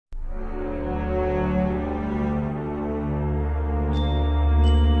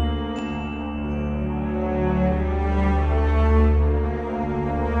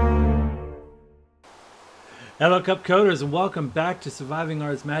Hello CupCoders and welcome back to Surviving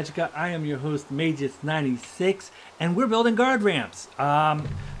Ars Magica. I am your host Magus96 and we're building guard ramps.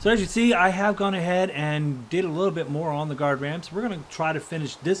 So as you see, I have gone ahead and did a little bit more on the guard ramps. We're going to try to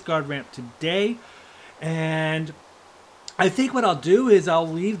finish this guard ramp today, and I think what I'll do is I'll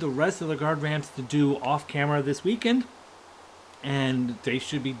leave the rest of the guard ramps to do off camera this weekend, and they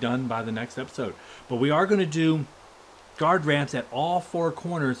should be done by the next episode. But we are going to do guard ramps at all four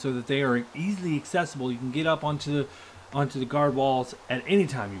corners so that they are easily accessible. You can get up onto the guard walls at any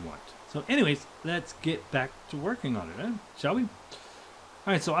time you want. So anyways, let's get back to working on it, shall we?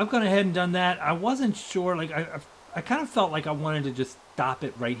 Alright, so I've gone ahead and done that. I wasn't sure, like I kind of felt like I wanted to just stop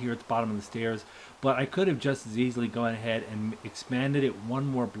it right here at the bottom of the stairs, but I could have just as easily gone ahead and expanded it one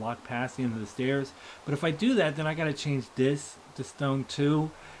more block past the end of the stairs. But if I do that, then I got to change this to stone too,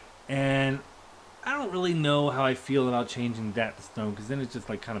 and I don't really know how I feel about changing that to stone, because then it just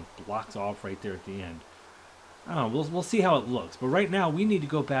like kind of blocks off right there at the end. I don't know, we'll see how it looks. But right now we need to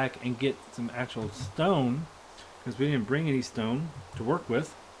go back and get some actual stone, because we didn't bring any stone to work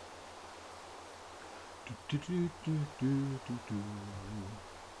with.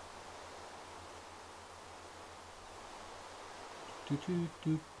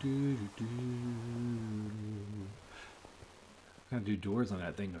 Gotta do doors on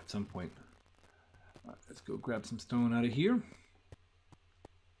that thing at some point. All right, let's go grab some stone out of here.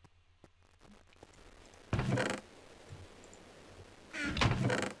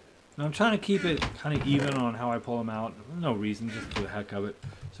 Now I'm trying to keep it kind of even on how I pull them out. No reason, just for the heck of it.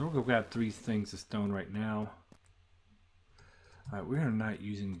 So we're going to grab 3 things of stone right now. Alright, we're not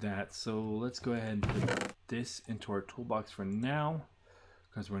using that, so let's go ahead and put this into our toolbox for now,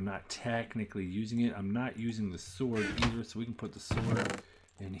 because we're not technically using it. I'm not using the sword either, so we can put the sword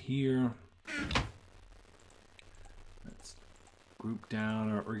in here. Let's group down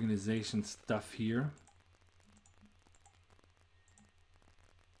our organization stuff here.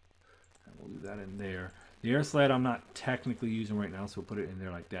 And we'll do that in there. The air sled I'm not technically using right now, so we'll put it in there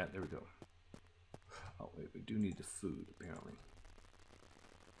like that. There we go. Oh wait, we do need the food apparently.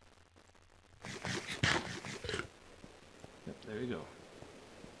 Yep, there you go.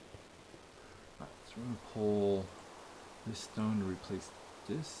 Alright, so we're going to pull this stone to replace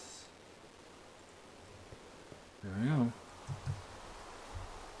this. There we go.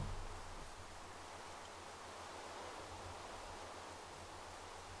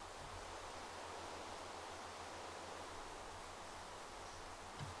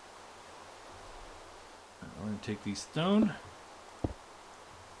 We're going to take these stone,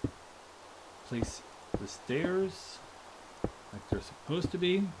 place the stairs like they're supposed to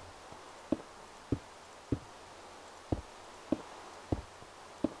be.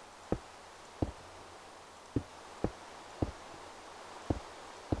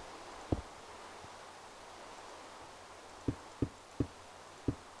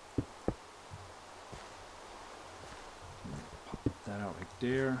 Pop that out right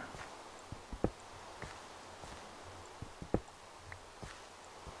there.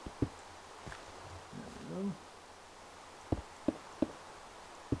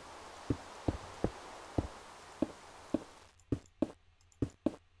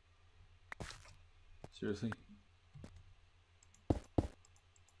 Seriously?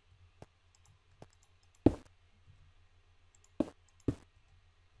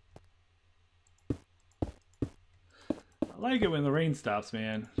 I like it when the rain stops,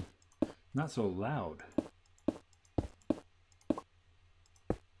 man. Not so loud.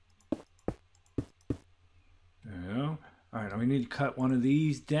 There we go. Alright, now we need to cut one of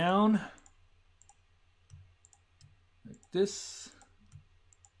these down. Like this.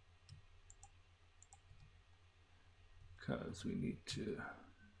 Because we need to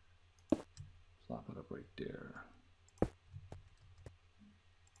plop it up right there.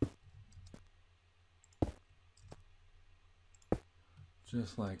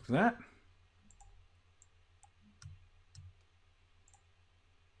 Just like that.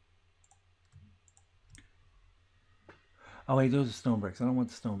 Oh wait, those are stone bricks. I don't want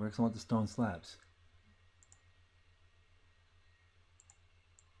the stone bricks, I want the stone slabs.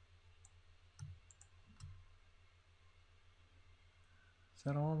 Is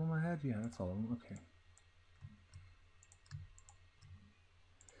that all of them I had? Yeah, that's all of them. Okay.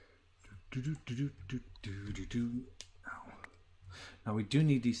 Now we do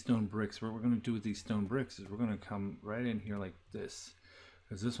need these stone bricks. What we're going to do with these stone bricks is we're going to come right in here like this,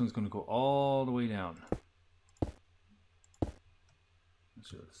 because this one's going to go all the way down. Let's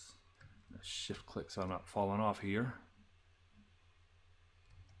just shift click so I'm not falling off here.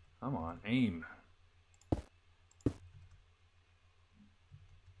 Come on, aim.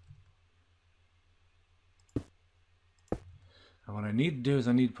 And what I need to do is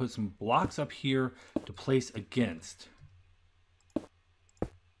I need to put some blocks up here to place against.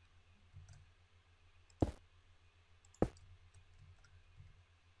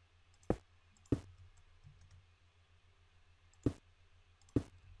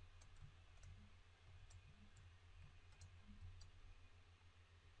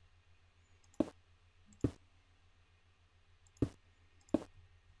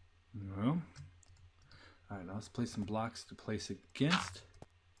 Well, all right, now let's place some blocks to place against.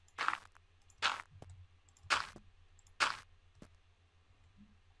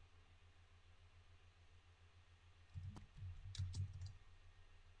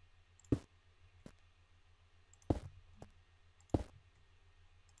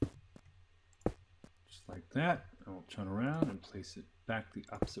 Just like that. And we'll turn around and place it back the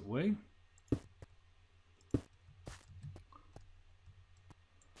opposite way.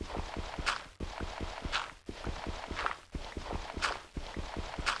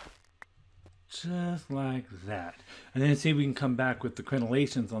 Just like that. And then see if we can come back with the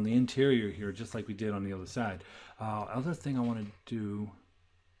crenellations on the interior here, just like we did on the other side. Other thing I want to do,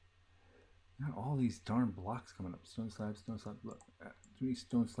 got all these darn blocks coming up. Stone slabs, look, 3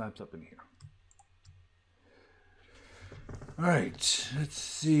 stone slabs up in here. All right, let's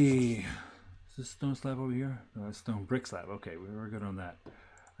see. Is this stone slab over here? No, it's stone brick slab. Okay, we were good on that.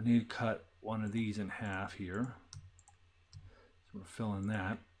 I need to cut one of these in half here. So we're filling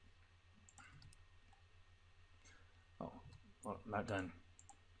that. Oh, well, not done.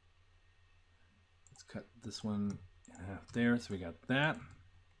 Let's cut this one in half there. So we got that.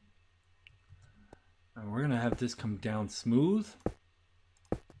 And we're gonna have this come down smooth,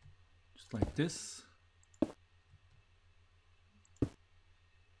 just like this.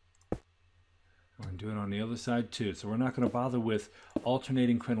 We're going to do it on the other side too. So we're not going to bother with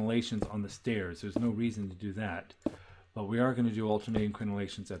alternating crenellations on the stairs. There's no reason to do that. But we are going to do alternating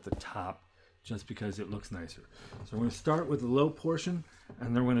crenellations at the top just because it looks nicer. So we're going to start with the low portion,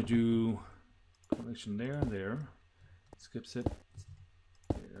 and then we're going to do crenellation there and there. Skips it.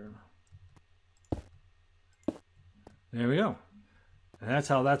 There. There we go. And that's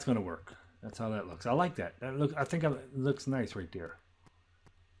how that's going to work. That's how that looks. I like that. I think it looks nice right there.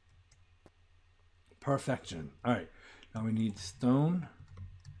 Perfection. All right, now we need stone.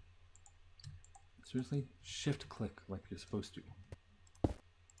 Seriously, shift click like you're supposed to.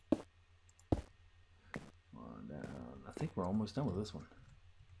 On down. I think we're almost done with this one.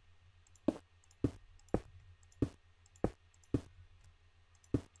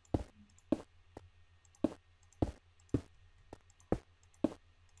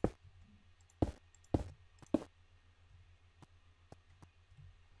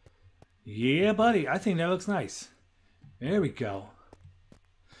 Yeah, buddy, I think that looks nice. There we go.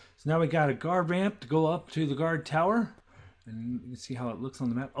 So now we got a guard ramp to go up to the guard tower. And you can see how it looks on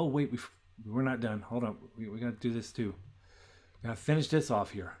the map. Oh, wait, we're not done. Hold on. We got to do this too. We got to finish this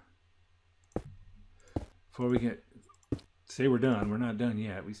off here. Before we get, say we're done. We're not done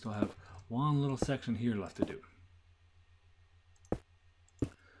yet. We still have one little section here left to do.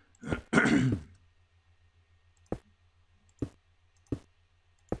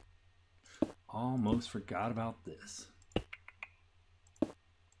 Almost forgot about this.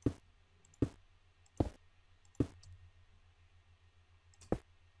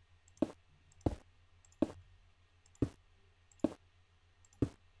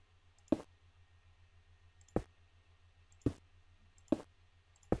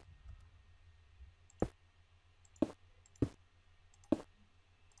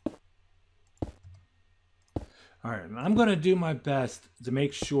 All right, and I'm going to do my best to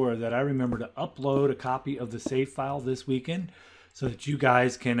make sure that I remember to upload a copy of the save file this weekend so that you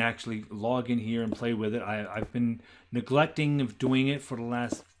guys can actually log in here and play with it. I've been neglecting of doing it for the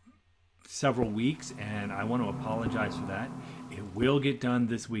last several weeks, and I want to apologize for that. It will get done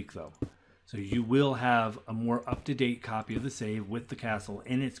this week, though. So you will have a more up-to-date copy of the save with the castle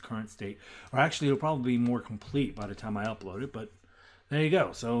in its current state. Or actually, it'll probably be more complete by the time I upload it, but there you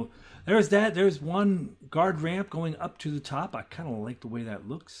go. So there's that. There's one guard ramp going up to the top. I kind of like the way that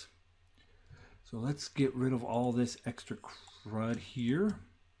looks. So let's get rid of all this extra crud here.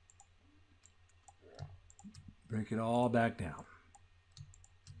 Break it all back down.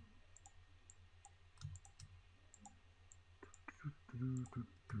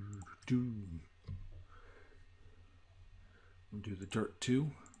 We'll do the dirt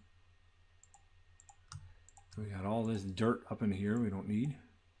too. We got all this dirt up in here we don't need.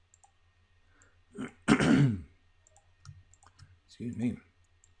 Excuse me.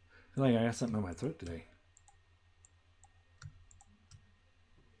 I feel like I got something in my throat today.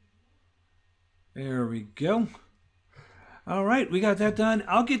 There we go. All right, we got that done.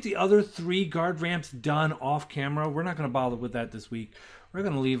 I'll get the other 3 guard ramps done off camera. We're not going to bother with that this week. We're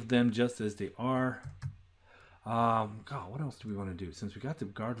going to leave them just as they are. God, what else do we want to do? Since we got the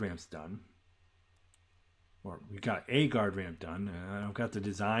guard ramps done, or we got a guard ramp done, and I've got the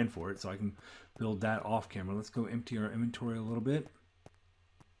design for it, so I can build that off camera. Let's go empty our inventory a little bit.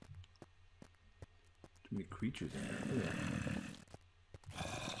 Too many creatures in there.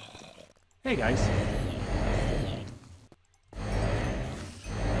 Hey guys.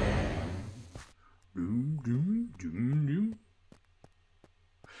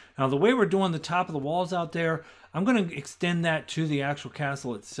 Now the way we're doing the top of the walls out there, I'm going to extend that to the actual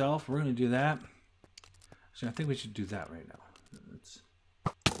castle itself. We're going to do that. Actually, I think we should do that right now.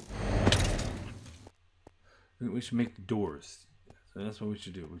 We should make the doors. So that's what we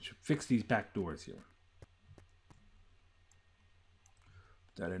should do. We should fix these back doors here.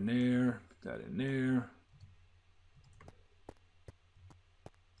 Put that in there. Put that in there.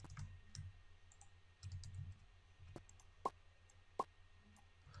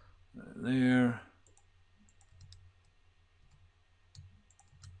 There.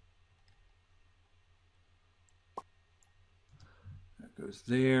 That goes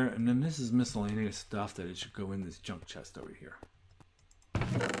there, and then this is miscellaneous stuff that it should go in this junk chest over here.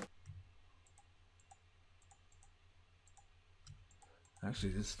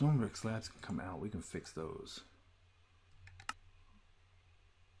 Actually, the stone brick slabs can come out. We can fix those.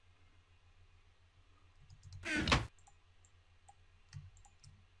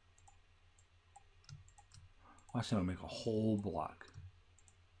 Watch that, make a whole block.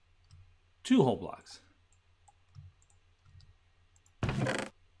 2 whole blocks.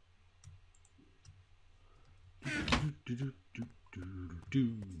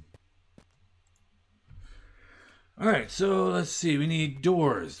 Alright, so let's see. We need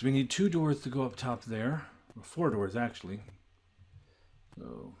doors. We need 2 doors to go up top there. Or 4 doors, actually.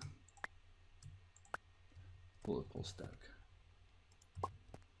 So, pull a full stack.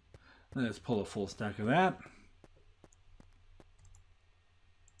 Let's pull a full stack of that.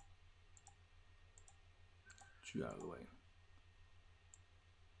 You out of the way.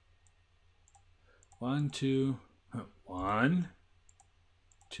 1, 2, 1,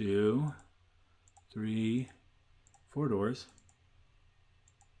 2, 3, 4 doors.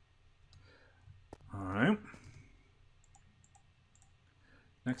 All right.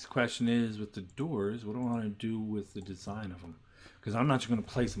 Next question is with the doors, what do I want to do with the design of them? Because I'm not just going to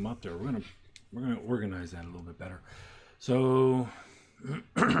place them up there. We're gonna organize that a little bit better. So.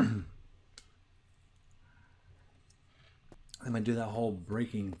 I'm going to do that whole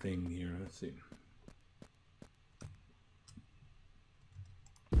breaking thing here. Let's see.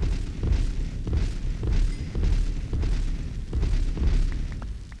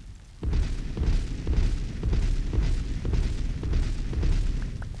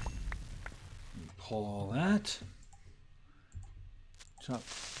 Pull all that. Chop.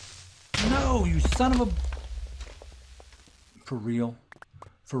 No, you son of a... For real?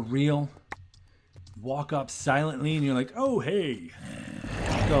 For real? Walk up silently and you're like, oh, hey,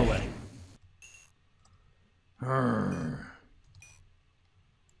 go away.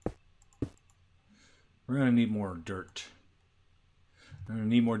 We're going to need more dirt. We're going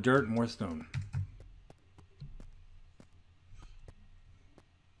to need more dirt and more stone.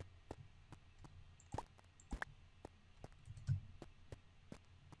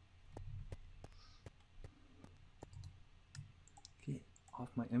 Get off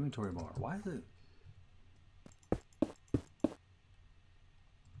my inventory bar. Why is it?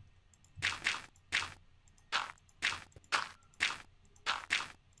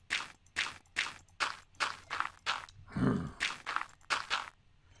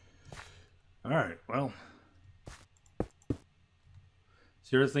 All right, well,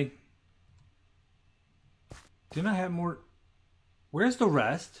 seriously? Didn't I have more? Where's the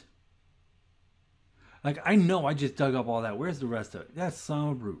rest? Like, I know I just dug up all that. Where's the rest of it? That's son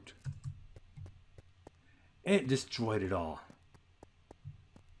of a brute. It destroyed it all.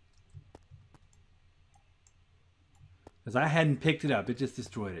 Because I hadn't picked it up. It just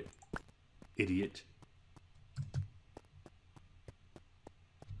destroyed it. Idiot.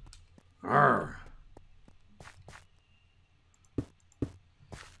 Arr.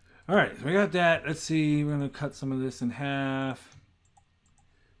 All right, so we got that. Let's see. We're going to cut some of this in half.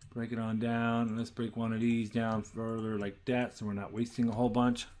 Break it on down. And let's break one of these down further like that so we're not wasting a whole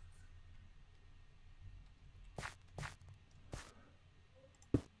bunch.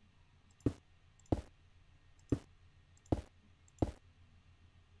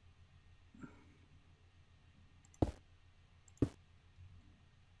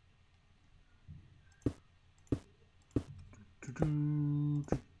 Right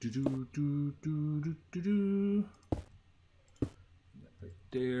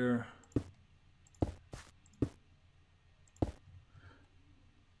there.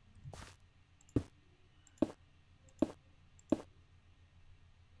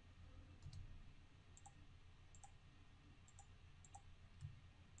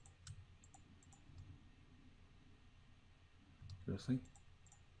 Seriously?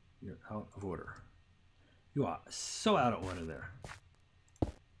 You're out of order. You are so out of order there.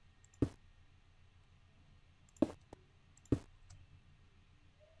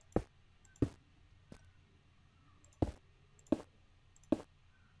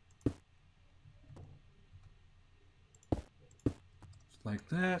 Just like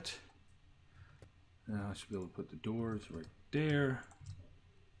that. Now I should be able to put the doors right there.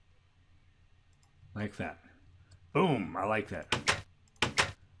 Like that. Boom! I like that.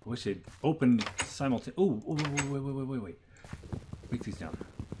 I wish they'd opened simultaneously. Oh, wait. Break these down.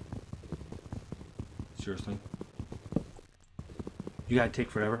 Seriously? You gotta take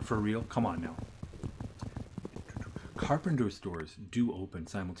forever? For real? Come on now. Carpenter's doors do open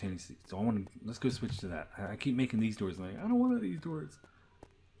simultaneously. So let's go switch to that. I keep making these doors like, I don't want these doors.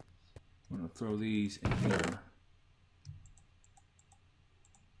 I'm gonna throw these in here.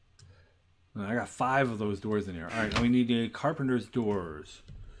 I got 5 of those doors in here. All right, we need a carpenter's doors.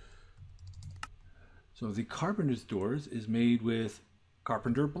 So the carpenter's doors is made with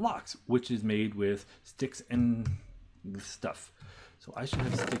carpenter blocks, which is made with sticks and stuff. So I should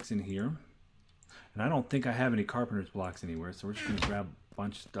have sticks in here. And I don't think I have any carpenter's blocks anywhere, so we're just gonna grab a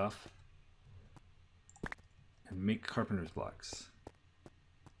bunch of stuff and make carpenter's blocks.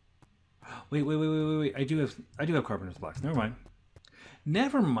 Wait. I do have carpenter's blocks.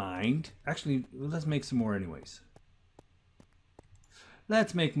 Never mind. Actually, let's make some more anyways.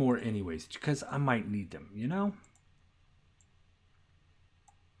 Let's make more anyways, because I might need them, you know?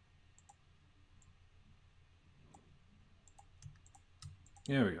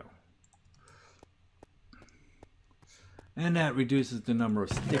 There we go. And that reduces the number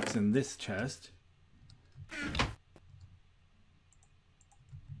of sticks in this chest.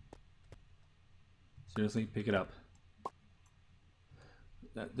 Seriously, pick it up.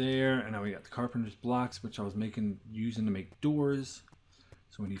 That there, and now we got the carpenter's blocks, which I was using to make doors.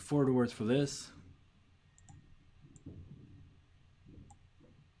 So we need 4 doors for this.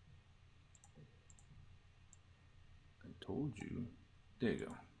 I told you. There you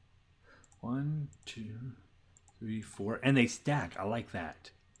go. 1, 2, 3, 4, and they stack. I like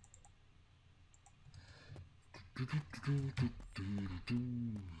that.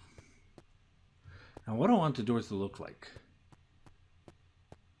 Now, what do I want the doors to look like?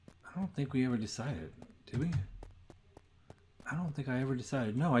 I don't think we ever decided, did we? I don't think I ever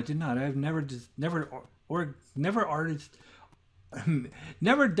decided. No, I did not. I've never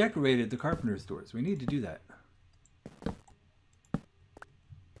decorated the carpenter's doors. We need to do that.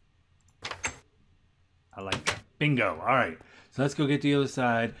 I like that. Bingo. All right. So let's go get the other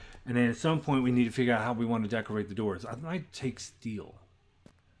side, and then at some point we need to figure out how we want to decorate the doors. I might take steel.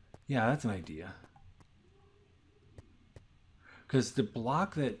 Yeah, that's an idea. Because the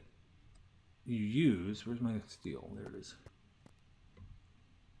block that you use, where's my steel? There it is.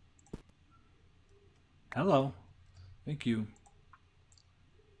 Hello. Thank you.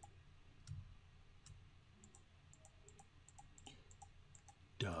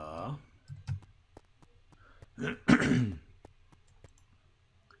 Duh. So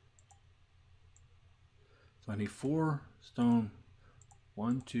I need 4 stone.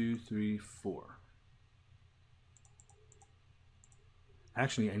 1, 2, 3, 4.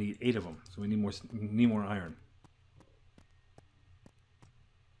 Actually, I need 8 of them, so we need more iron.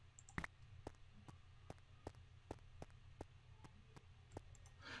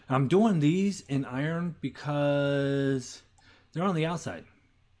 I'm doing these in iron because they're on the outside.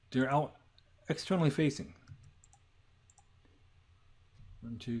 They're out externally facing.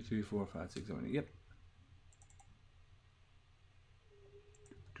 1, 2, 3, 4, 5, 6, 7, 8. Yep.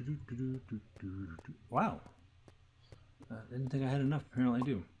 Wow. I didn't think I had enough. Apparently I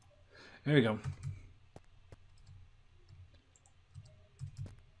do. There we go.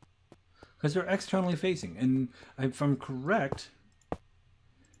 Because they're externally facing. And if I'm correct,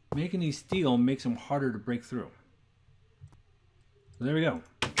 making these steel makes them harder to break through. So there we go.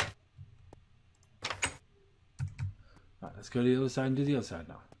 All right, let's go to the other side and do the other side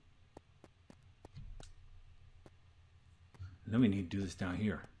now. And then we need to do this down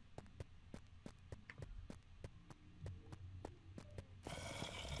here.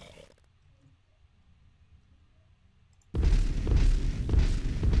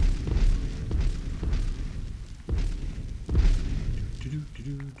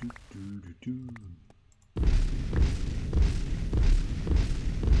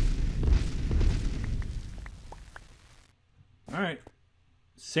 All right,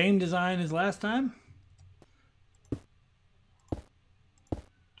 same design as last time.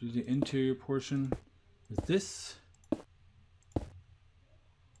 Do the interior portion with this.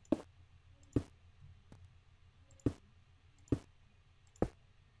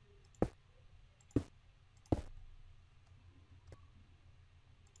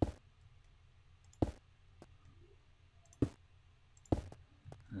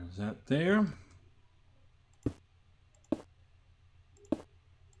 There's that there.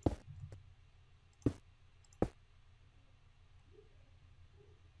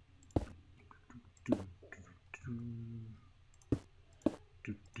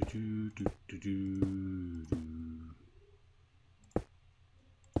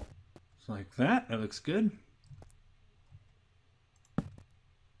 Just like that. That looks good.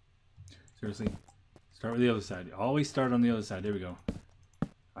 Seriously, start with the other side. Always start on the other side. There we go.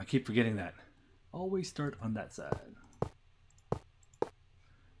 I keep forgetting that. Always start on that side.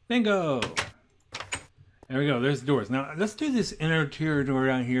 Bingo! There we go. There's the doors. Now let's do this interior door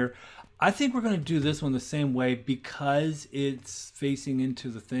down here. I think we're going to do this one the same way because it's facing into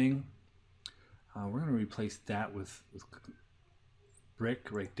the thing. We're going to replace that with brick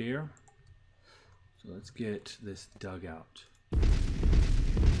right there. So let's get this dug out.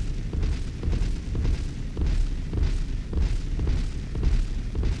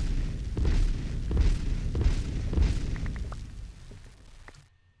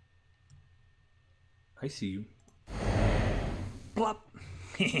 I see you. Plop.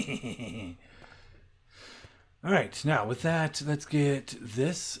 All right, now with that, let's get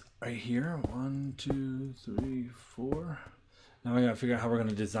this right here. 1, 2, 3, 4. Now we gotta figure out how we're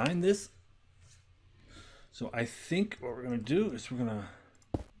gonna design this. So I think what we're gonna do is we're gonna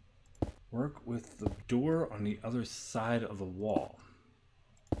work with the door on the other side of the wall.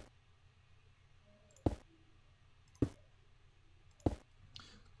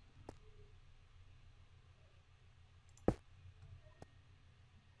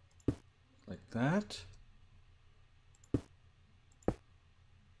 Like that.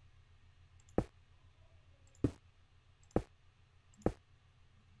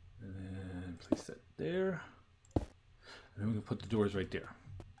 And then place that there. And then we can put the doors right there.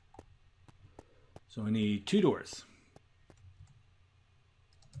 So we need 2 doors.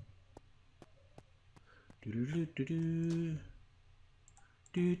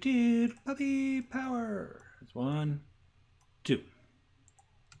 Puppy power. That's 1, 2.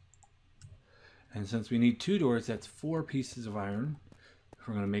 And since we need 2 doors, that's 4 pieces of iron. If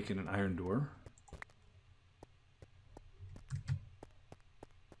we're going to make it an iron door.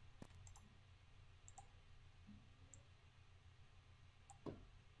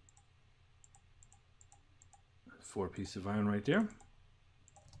 That's 4 pieces of iron right there.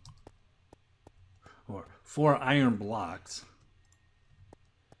 Or 4 iron blocks.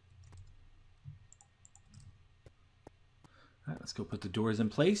 All right, let's go put the doors in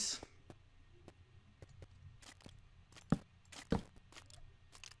place.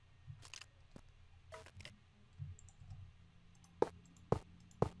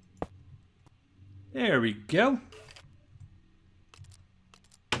 There we go.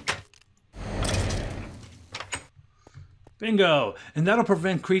 Bingo! And that'll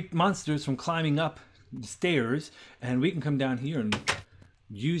prevent monsters from climbing up the stairs, and we can come down here and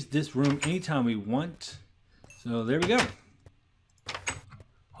use this room anytime we want. So there we go.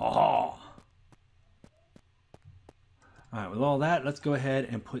 Oh. All right, with all that, let's go ahead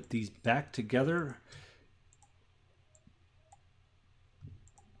and put these back together.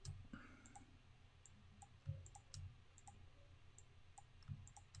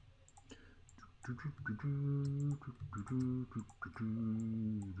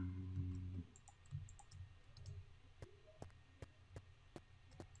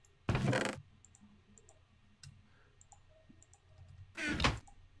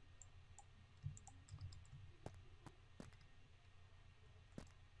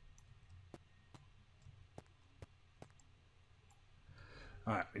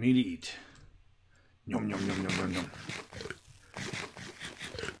 All right, we need to eat. Yum, yum, yum, yum, yum, yum.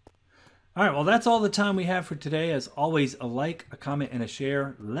 All right, well, that's all the time we have for today. As always, a like, a comment, and a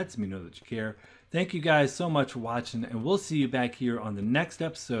share lets me know that you care. Thank you guys so much for watching, and we'll see you back here on the next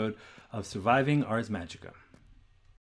episode of Surviving Ars Magica.